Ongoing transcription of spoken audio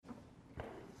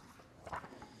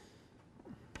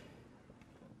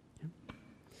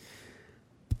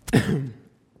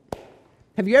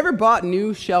Have you ever bought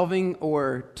new shelving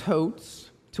or totes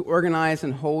to organize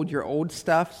and hold your old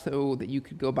stuff so that you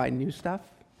could go buy new stuff?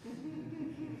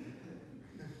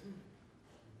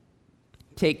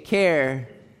 Take care.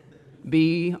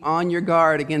 Be on your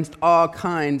guard against all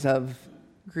kinds of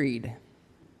greed.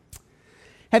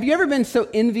 Have you ever been so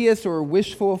envious or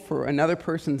wishful for another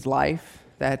person's life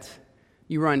that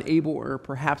you were unable or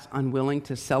perhaps unwilling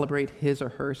to celebrate his or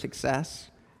her success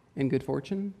and good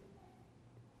fortune?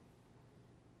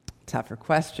 Tougher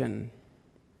question.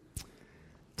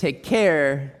 Take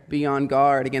care, be on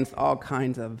guard against all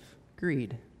kinds of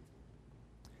greed.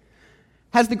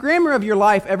 Has the grammar of your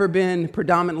life ever been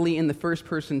predominantly in the first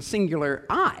person singular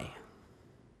I?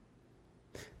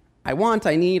 I want,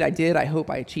 I need, I did, I hope,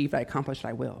 I achieved, I accomplished,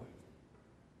 I will.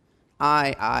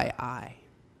 I.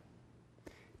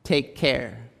 Take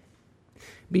care.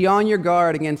 Be on your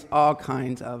guard against all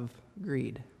kinds of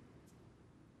greed.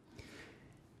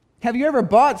 Have you ever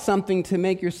bought something to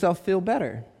make yourself feel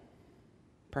better?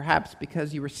 Perhaps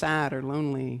because you were sad or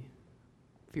lonely,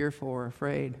 fearful or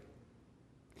afraid.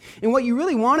 And what you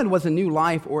really wanted was a new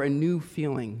life or a new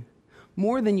feeling,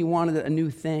 more than you wanted a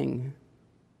new thing,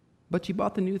 but you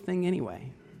bought the new thing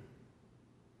anyway.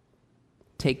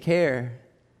 Take care.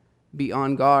 Be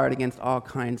on guard against all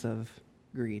kinds of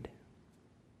greed.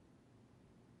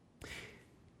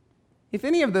 If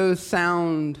any of those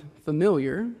sound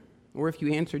familiar, or if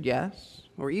you answered yes,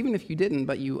 or even if you didn't,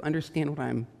 but you understand what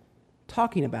I'm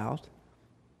talking about,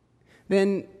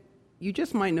 then you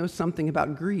just might know something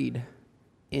about greed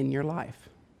in your life.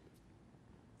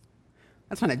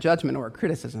 That's not a judgment or a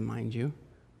criticism, mind you.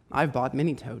 I've bought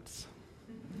many totes.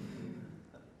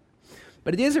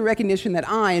 But it is a recognition that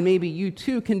I, and maybe you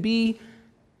too, can be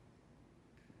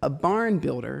a barn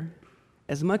builder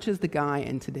as much as the guy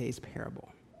in today's parable.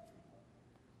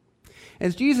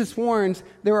 As Jesus warns,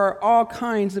 there are all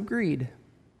kinds of greed.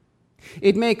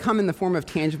 It may come in the form of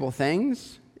tangible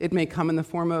things. It may come in the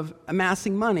form of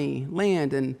amassing money,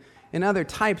 land, and other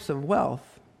types of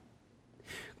wealth.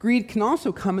 Greed can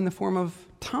also come in the form of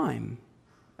time,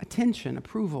 attention,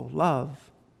 approval,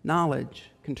 love, knowledge,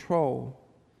 control,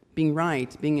 being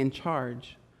right, being in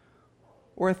charge,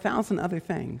 or 1,000 other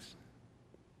things.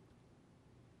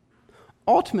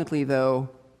 Ultimately, though,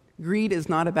 greed is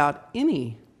not about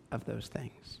any of those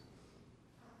things.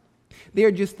 They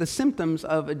are just the symptoms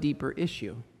of a deeper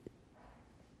issue.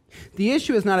 The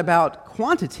issue is not about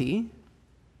quantity,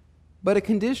 but a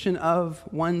condition of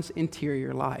one's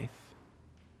interior life.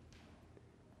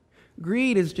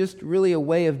 Greed is just really a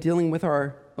way of dealing with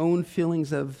our own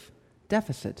feelings of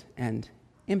deficit and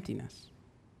emptiness.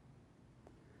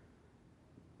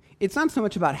 It's not so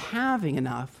much about having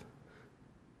enough,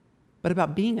 but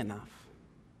about being enough.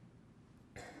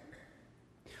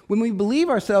 When we believe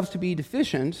ourselves to be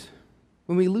deficient,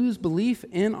 when we lose belief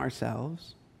in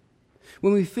ourselves,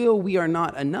 when we feel we are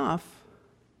not enough,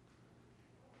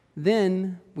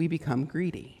 then we become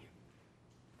greedy.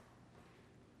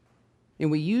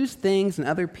 And we use things and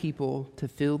other people to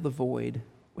fill the void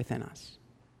within us.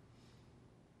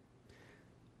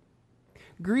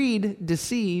 Greed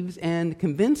deceives and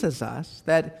convinces us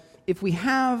that if we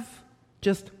have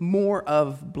just more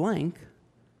of blank,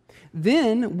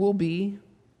 then we'll be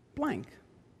blank.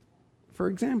 For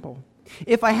example,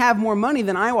 if I have more money,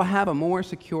 then I will have a more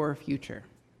secure future.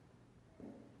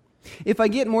 If I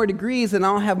get more degrees, then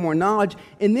I'll have more knowledge,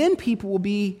 and then people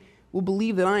will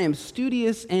believe that I am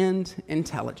studious and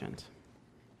intelligent.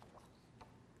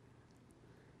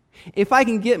 If I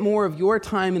can get more of your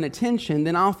time and attention,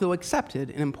 then I'll feel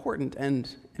accepted and important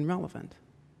and relevant.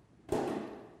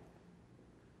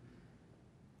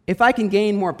 If I can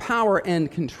gain more power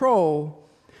and control,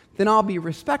 then I'll be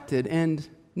respected and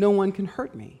no one can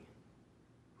hurt me.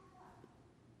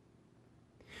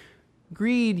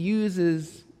 Greed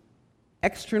uses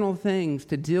external things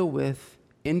to deal with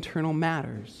internal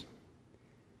matters,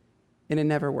 and it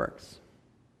never works.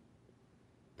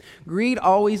 Greed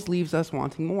always leaves us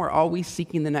wanting more, always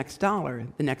seeking the next dollar,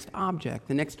 the next object,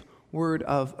 the next word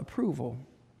of approval.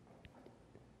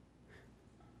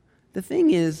 The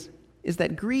thing is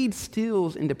that greed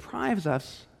steals and deprives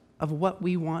us of what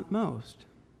we want most.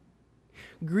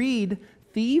 Greed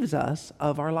thieves us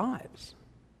of our lives.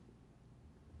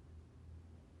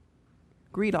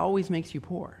 Greed always makes you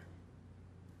poor.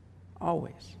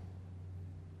 Always.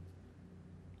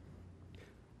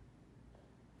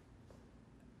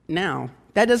 Now,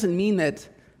 that doesn't mean that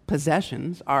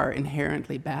possessions are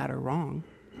inherently bad or wrong.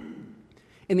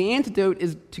 And the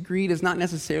antidote to greed is not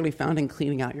necessarily found in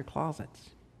cleaning out your closets,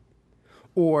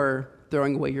 or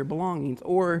throwing away your belongings,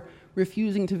 or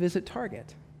refusing to visit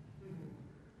Target.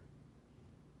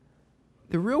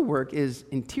 The real work is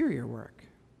interior work.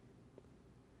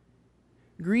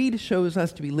 Greed shows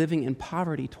us to be living in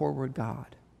poverty toward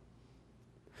God,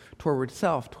 toward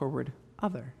self, toward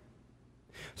other.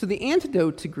 So the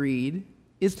antidote to greed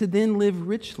is to then live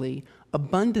richly,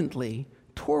 abundantly,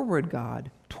 toward God,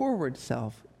 toward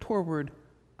self, toward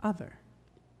other.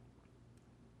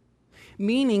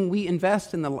 Meaning we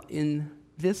invest in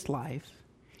this life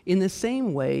in the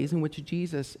same ways in which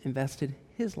Jesus invested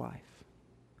his life.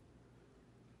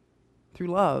 Through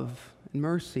love and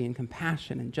mercy and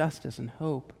compassion and justice and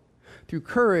hope. Through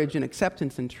courage and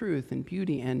acceptance and truth and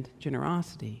beauty and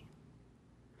generosity.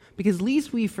 Because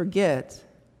lest we forget,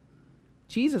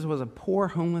 Jesus was a poor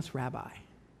homeless rabbi.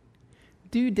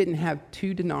 Dude didn't have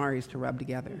 2 denarii to rub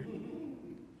together.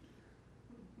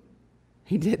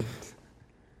 He didn't.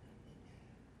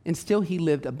 And still he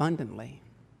lived abundantly.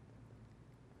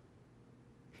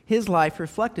 His life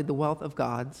reflected the wealth of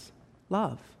God's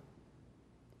love.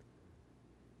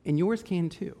 And yours can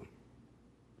too.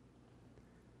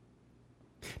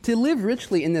 To live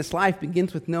richly in this life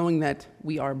begins with knowing that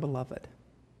we are beloved.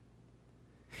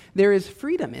 There is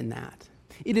freedom in that.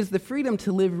 It is the freedom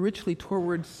to live richly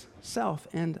towards self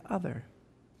and other.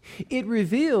 It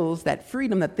reveals that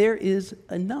freedom that there is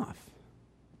enough.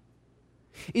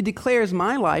 It declares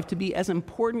my life to be as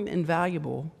important and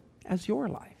valuable as your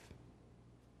life.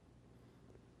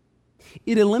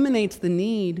 It eliminates the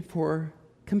need for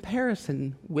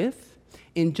comparison with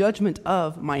and judgment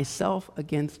of myself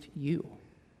against you.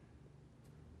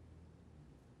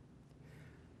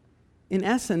 In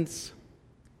essence,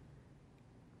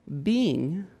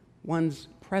 being one's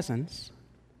presence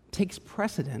takes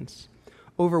precedence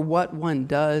over what one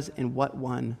does and what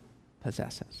one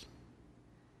possesses.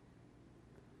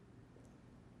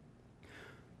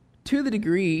 To the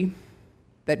degree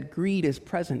that greed is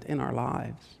present in our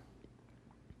lives,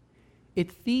 it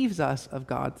thieves us of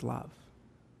God's love.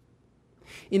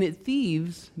 And it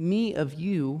thieves me of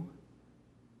you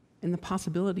and the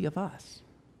possibility of us.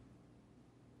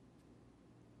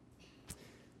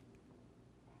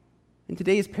 In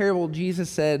today's parable, Jesus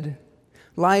said,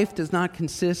 life does not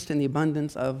consist in the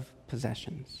abundance of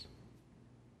possessions.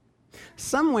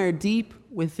 Somewhere deep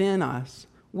within us,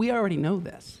 we already know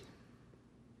this.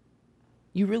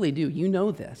 You really do. You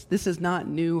know this. This is not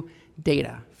new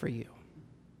data for you.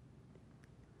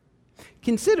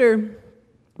 Consider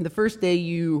the first day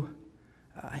you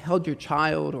held your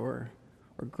child or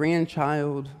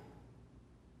grandchild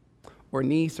or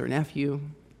niece or nephew.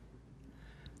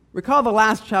 Recall the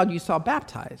last child you saw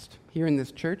baptized here in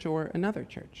this church or another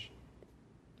church.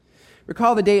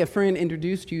 Recall the day a friend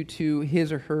introduced you to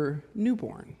his or her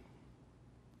newborn.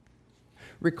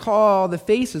 Recall the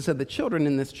faces of the children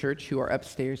in this church who are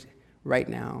upstairs right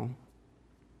now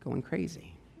going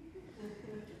crazy.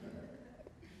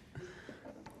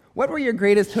 What were your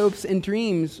greatest hopes and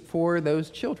dreams for those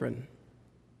children?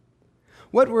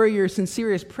 What were your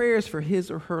sincerest prayers for his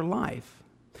or her life?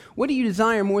 What do you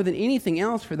desire more than anything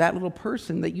else for that little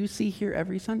person that you see here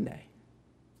every Sunday?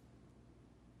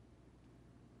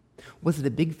 Was it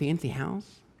a big fancy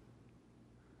house?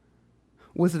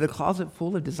 Was it a closet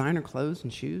full of designer clothes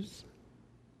and shoes?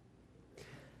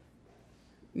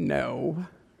 No.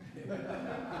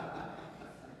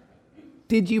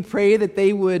 Did you pray that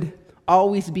they would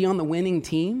always be on the winning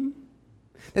team?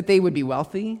 That they would be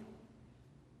wealthy?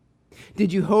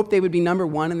 Did you hope they would be number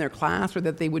one in their class, or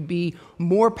that they would be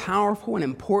more powerful and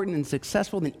important and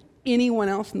successful than anyone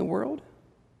else in the world?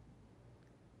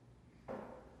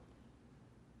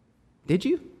 Did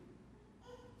you?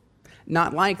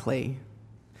 Not likely.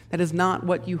 That is not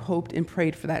what you hoped and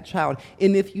prayed for that child.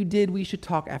 And if you did, we should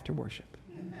talk after worship.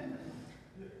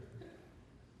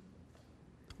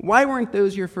 Why weren't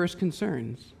those your first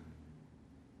concerns?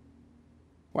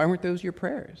 Why weren't those your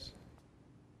prayers?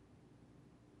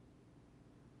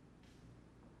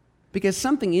 Because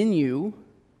something in you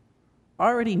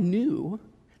already knew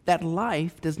that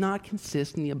life does not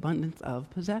consist in the abundance of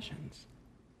possessions.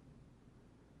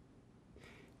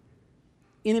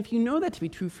 And if you know that to be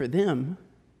true for them,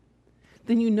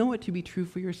 then you know it to be true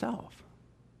for yourself.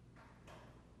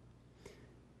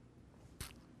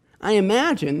 I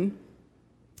imagine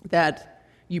that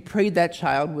you prayed that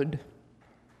child would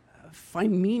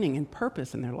find meaning and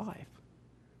purpose in their life.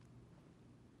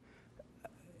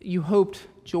 You hoped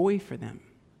joy for them.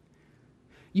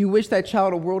 You wished that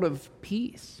child a world of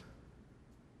peace.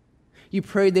 You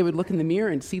prayed they would look in the mirror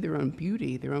and see their own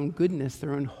beauty, their own goodness,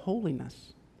 their own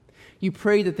holiness. You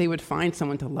prayed that they would find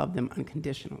someone to love them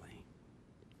unconditionally.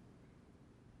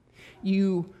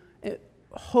 You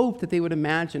hoped that they would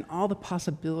imagine all the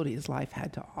possibilities life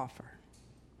had to offer.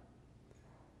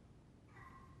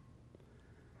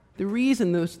 The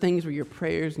reason those things were your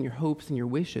prayers and your hopes and your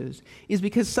wishes is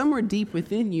because somewhere deep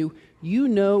within you, you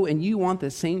know and you want the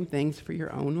same things for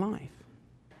your own life.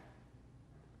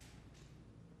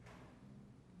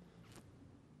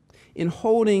 In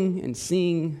holding and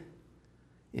seeing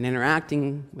and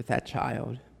interacting with that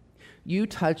child, you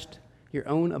touched your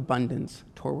own abundance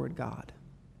toward God.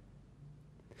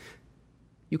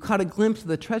 You caught a glimpse of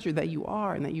the treasure that you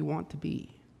are and that you want to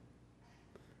be.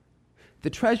 The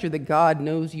treasure that God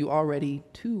knows you already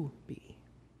to be.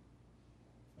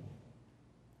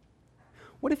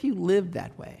 What if you lived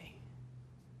that way?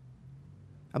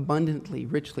 Abundantly,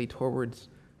 richly towards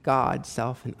God,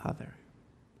 self, and other.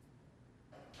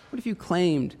 What if you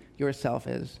claimed yourself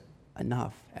as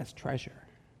enough, as treasure?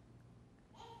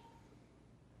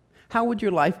 How would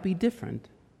your life be different?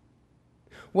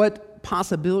 What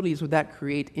possibilities would that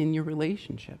create in your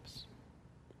relationships?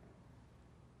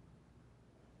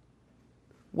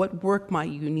 What work might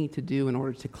you need to do in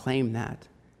order to claim that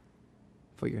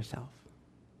for yourself?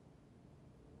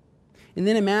 And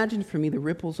then imagine for me the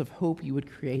ripples of hope you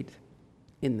would create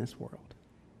in this world.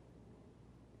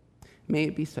 May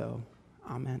it be so.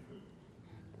 Amen.